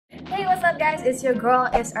what's up guys? It's your girl,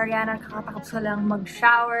 it's Aryanna. Kakatapos ko lang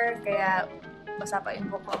mag-shower, kaya basa pa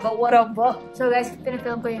yung buhok ko. But what up, bo? So guys,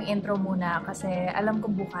 pinafilm ko yung intro muna kasi alam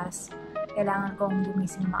ko bukas kailangan kong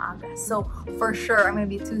gumising maaga. So for sure, I'm gonna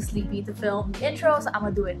be too sleepy to film the intro, so I'm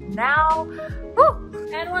gonna do it now. Woo!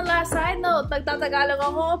 And one last side note, nagtatagalog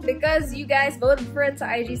ako because you guys voted for it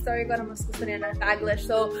sa IG story ko na mas gusto niya ng Taglish.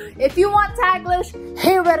 So if you want Taglish,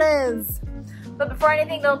 here it is! But before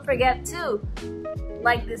anything, don't forget to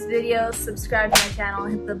like this video, subscribe to my channel,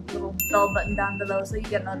 hit the little bell button down below so you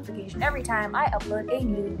get a notification every time I upload a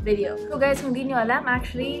new video. So guys, kung di nyo alam,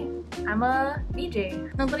 actually, I'm a VJ.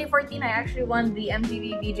 Noong 2014, I actually won the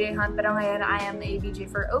MTV VJ hunt, pero ngayon I am a VJ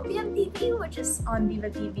for OPMtv, which is on VIVA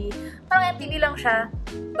TV. Parang MTV lang siya,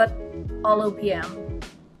 but all OPM.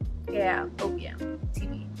 Yeah, OPM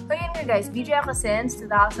TV. So yun nga guys, VJ ako since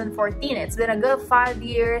 2014. It's been a good 5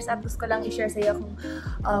 years. At gusto ko lang i-share sa iyo kung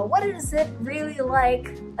what is it really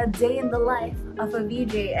like a day in the life of a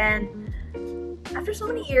VJ. And after so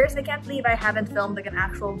many years, I can't believe I haven't filmed like an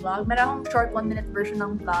actual vlog. Meron akong short 1-minute version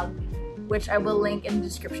ng vlog, which I will link in the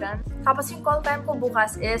description. Tapos yung call time ko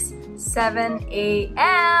bukas is 7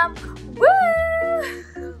 AM! Woo!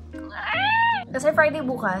 Kasi Friday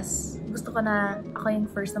bukas, gusto ko na ako yung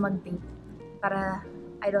first na mag-date para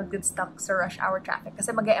I don't get stuck sa rush hour traffic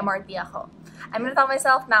kasi mag-MRT ako. I'm gonna tell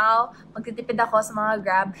myself now, magtitipid ako sa mga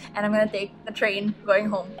Grab and I'm gonna take the train going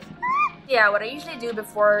home. Yeah, what I usually do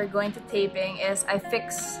before going to taping is I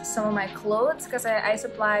fix some of my clothes kasi I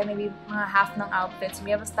supply maybe mga half ng outfits.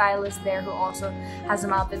 We have a stylist there who also has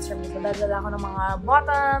some outfits for me. So dadala ko ng mga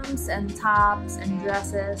bottoms and tops and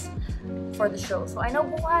dresses for the show. So I know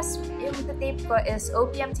bukas yung tape ko is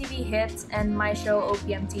OPMtv Hits and my show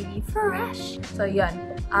OPMtv Fresh. So yun,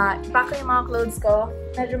 ipack ko yung mga clothes ko.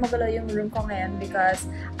 Medyo magalaw yung room ko ngayon because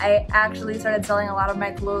I actually started selling a lot of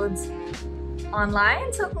my clothes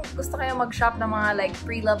online. So kung gusto kayo mag-shop ng mga like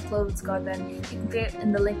pre-love clothes ko, then you can click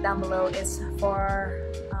in the link down below is for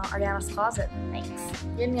Aryanna's closet. Thanks.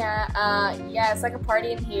 Yun nga, yeah, it's like a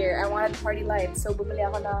party in here. I wanted party lights. So bumili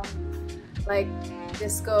ako ng like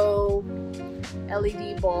disco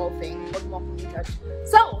LED ball thing. Wag mo akong i-touch.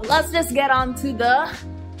 So let's just get on to the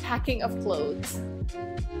packing of clothes.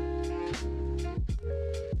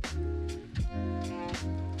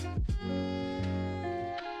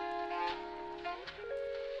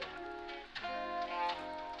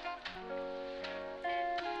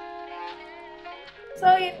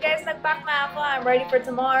 So yun guys, nagpack na ako. I'm ready for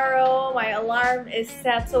tomorrow. My alarm is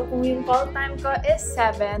set. So kung yung call time ko is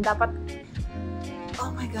 7, dapat... Oh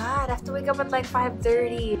my god, I have to wake up at like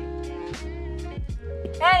 5:30.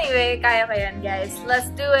 Anyway, kaya ko yan guys. Let's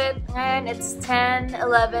do it. Ngayon, it's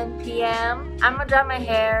 10:11 p.m. I'm gonna dry my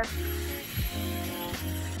hair.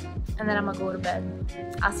 And then I'm gonna go to bed.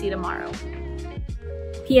 I'll see you tomorrow.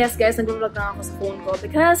 P.S. guys, nag-vlog na ako sa phone ko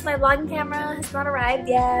because my vlogging camera has not arrived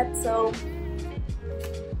yet. So...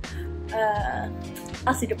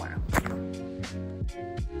 I'll see you tomorrow.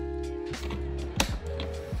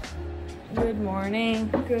 Good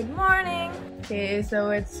morning. Good morning. Okay,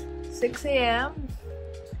 so it's 6 AM.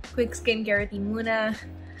 Quick skincare routine muna.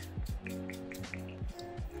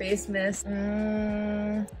 Face mist.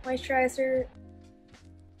 Moisturizer.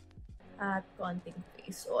 At konting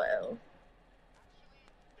face oil.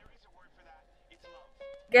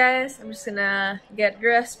 Guys, I'm just gonna get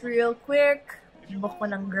dressed real quick. Book ko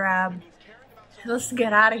ng Grab. Let's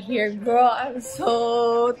get out of here, girl. I'm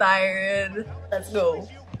so tired. Let's go.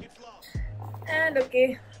 And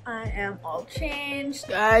okay, I am all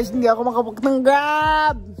changed. Guys, hindi ako makabook ng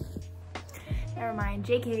Grab. Never mind,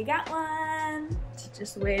 JK got one.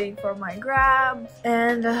 Just waiting for my Grab.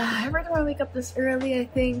 And every time I wake up this early, I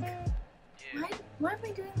think, why am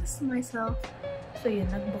I doing this to myself? So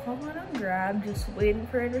yun, nagbook ako ng Grab. Just waiting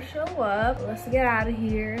for it to show up. Let's get out of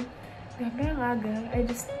here. I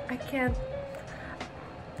can't.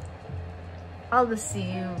 I'll just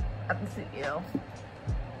see you at the studio.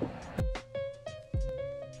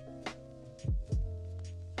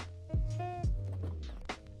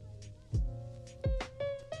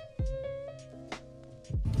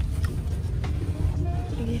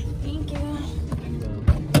 Okay, thank you.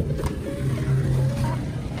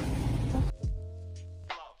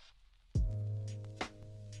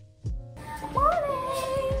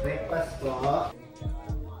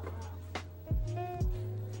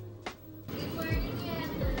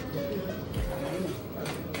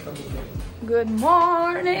 Good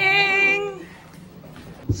morning!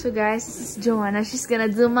 So guys, this is Joanna. She's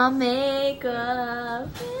gonna do my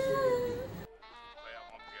makeup.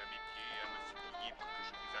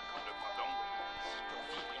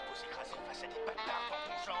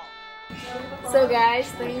 So guys,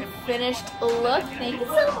 the finished look. Thank you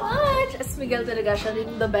so much! As Miguel talaga siya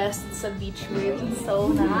din the best sa beach wave. So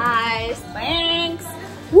nice! Thanks!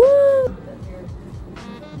 Woo!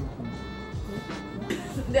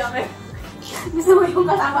 Hindi, okay. Gusto mo yung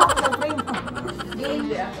kasama ko sa frame mo?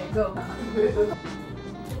 Hindi, okay. Go.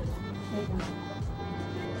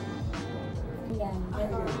 Yan.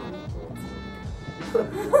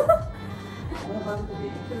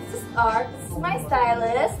 This is Art. This is my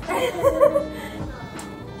stylist.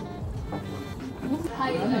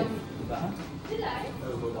 Hi.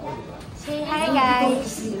 Say hi, guys.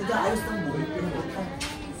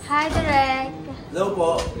 Hi, Direk. Hello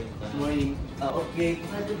po. Good morning. Okay.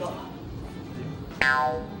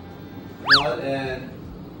 And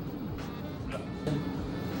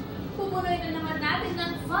Pupunoy na naman natin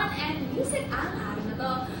ng fun and music ang araw na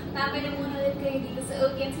to. Tapay na muna ulit kayo dito sa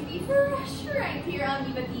OPMtv Fresh right here on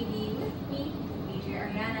VIVA TV with me, Major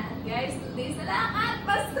Aryanna. At guys, 2 days na lang at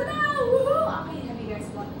basta na! Woohoo! Okay, have you guys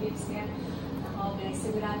bought gifts yet? Ako guys,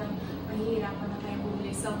 siguradong mahihirapan na kayong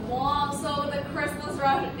bumili sa mall. So the Christmas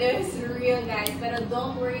rush is real guys. Pero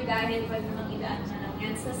don't worry dahil pwede namang idaan na lang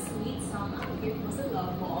yan sa sweet song ang gift mo sa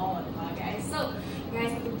love mo. Diba guys? So,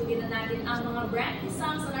 guys, matutugin na natin ang mga brand new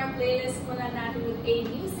songs on our playlist. Mula natin with a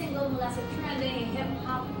new single mula sa trending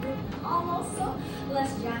hip-hop group almost. So,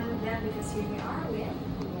 let's jam with them because here we are with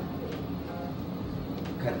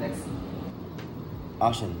cut next.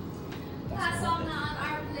 Ocean. last song na on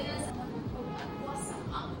our playlist.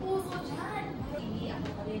 Ang puso dyan. Hindi ako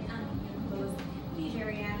pa rin ang inyong host, DJ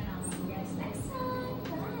Aryanna. I'll see you guys next time.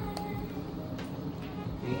 Bye!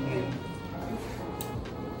 Thank you.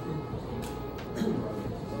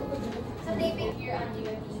 So taping here on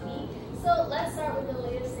VIVA TV. So let's start with the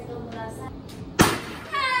latest single mula sa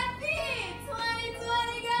Happy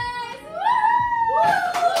 2020 guys!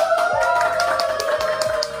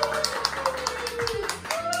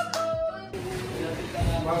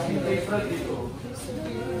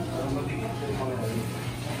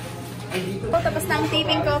 So tapos na ang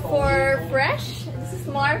taping ko for Fresh. This is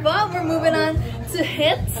Marva. We're moving on to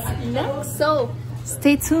hits next. So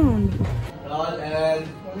stay tuned. Roll and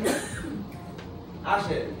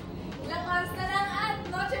action. Lakas na lang at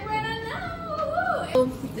Noche Buena na!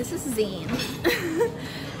 So, this is Zane.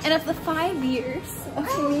 And of the 5 years of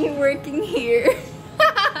me working here,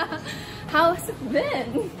 how has it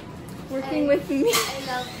been working with me? I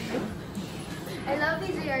love you. I love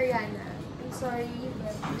DJ Aryanna. I'm sorry,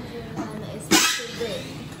 but DJ Aryanna is too big.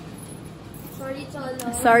 Sorry,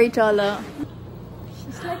 Cholo. Sorry, Cholo.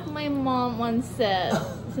 She's like my mom once said.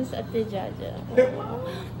 This is Ate Jaja.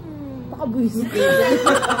 Nakabuisit dito.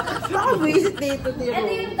 Nakabuisit dito, Tiro.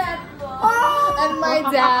 And yung dad mo. And my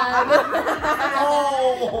dad.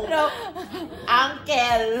 Oh! No.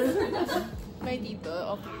 Uncle! My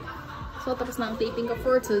tito. Okay. So, tapos na ang taping ko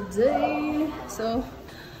for today. So,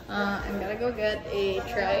 I'm gonna go get a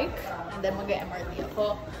trike. And then mag-MRT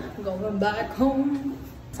ako. Going back home.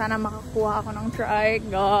 Sana makakuha ako ng trike,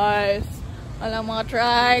 guys. Walang mga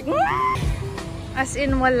trike. As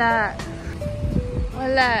in, wala.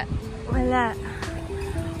 Wala. Wala.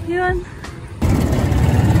 Yun.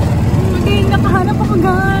 Okay, nakahanap ako,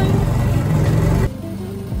 guys.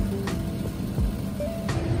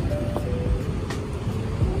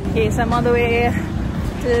 Okay, so I'm on the way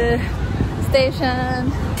to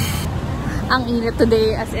station. Ang init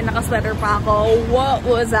today, as in naka-sweater pa ako. What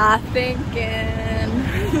was I thinking?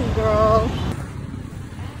 Girl.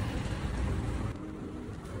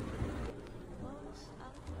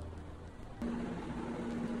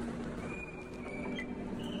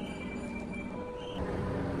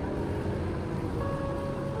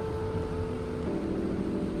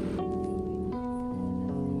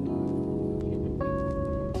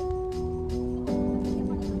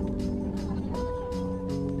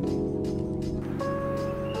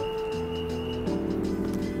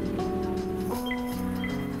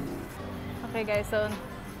 Okay guys, so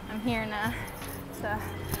I'm here na sa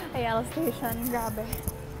Ayala Station. Grabe.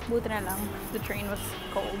 Buti na lang. The train was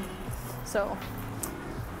cold. So,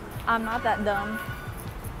 I'm not that dumb.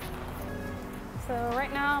 So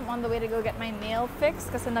right now, I'm on the way to go get my nail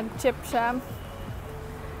fixed kasi nag-chip siya.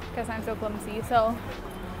 Because I'm so clumsy. So,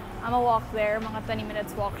 I'm gonna walk there. Mga 20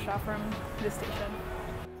 minutes walk siya from the station.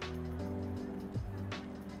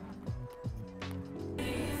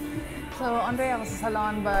 So, on the way ako sa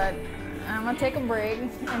salon, but I'm gonna take a break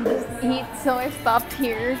and just eat. So I stopped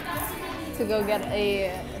here to go get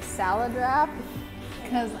a salad wrap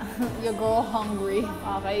because you go hungry.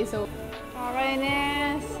 Okay, so okay,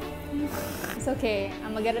 Nes. It's okay.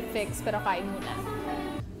 I'm gonna get it fixed, pero kain muna.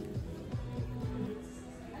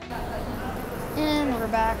 And we're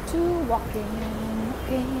back to walking.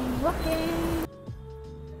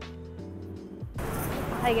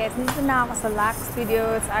 Okay guys, dito na ako sa Lax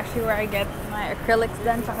Studio. It's actually where I get my acrylics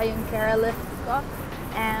done, tsaka yung Cara lift ko.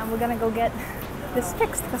 And we're gonna go get this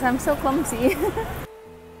fixed because I'm so clumsy.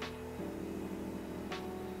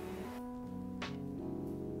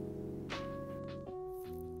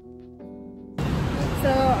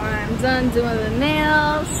 So I'm done doing the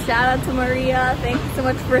nails. Shout out to Maria. Thank you so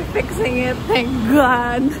much for fixing it. Thank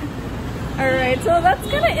God. Alright, so that's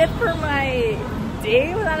kind of it for my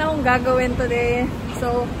day. Wala na akong gagawin today.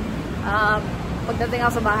 So, pagdating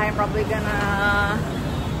ako sa bahay, I'm probably gonna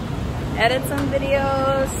edit some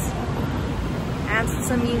videos, answer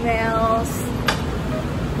some emails.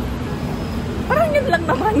 Parang yun lang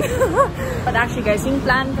naman. But actually guys, yung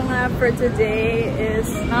plan ko nga for today is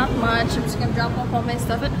not much. I'm just gonna drop off all my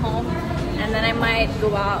stuff at home. And then I might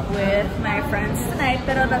go out with my friends tonight.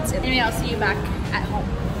 Pero that's it. Anyway, I'll see you back at home.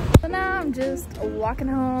 So now I'm just walking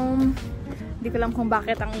home. Hindi ko lang kung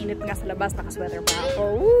bakit ang init nga sa labas, naka-sweater pa ako.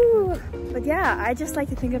 Woo! But yeah, I just like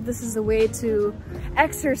to think of this as a way to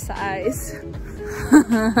exercise.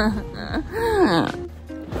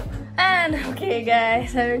 And okay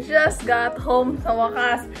guys, I just got home sa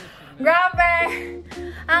wakas. Grabe!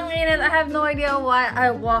 Ang init. I have no idea why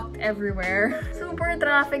I walked everywhere. Super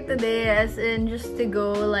traffic today, as in just to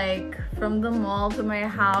go like from the mall to my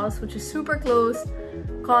house, which is super close,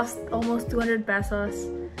 cost almost 200 pesos.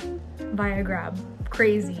 Via Grab.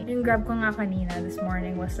 Crazy. Yung Grab ko nga kanina this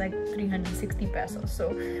morning was like 360 pesos.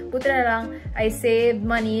 So, buti na lang, I saved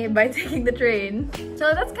money by taking the train.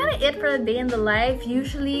 So, that's kind of it for the day in the life.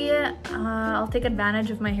 Usually, I'll take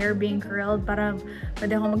advantage of my hair being curled para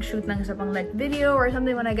pwede ako mag-shoot lang sa pang-like video or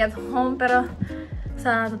something when I get home. Pero,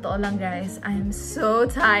 sa totoo lang guys, I'm so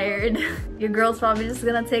tired. Your girl's probably just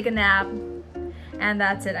gonna take a nap. And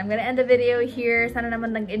that's it. I'm gonna end the video here. Sana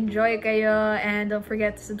naman nag-enjoy kayo. And don't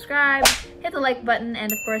forget to subscribe, hit the like button,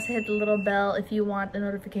 and of course hit the little bell if you want a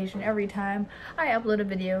notification every time I upload a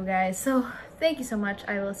video, guys. So thank you so much.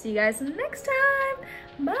 I will see you guys next time.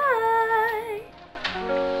 Bye!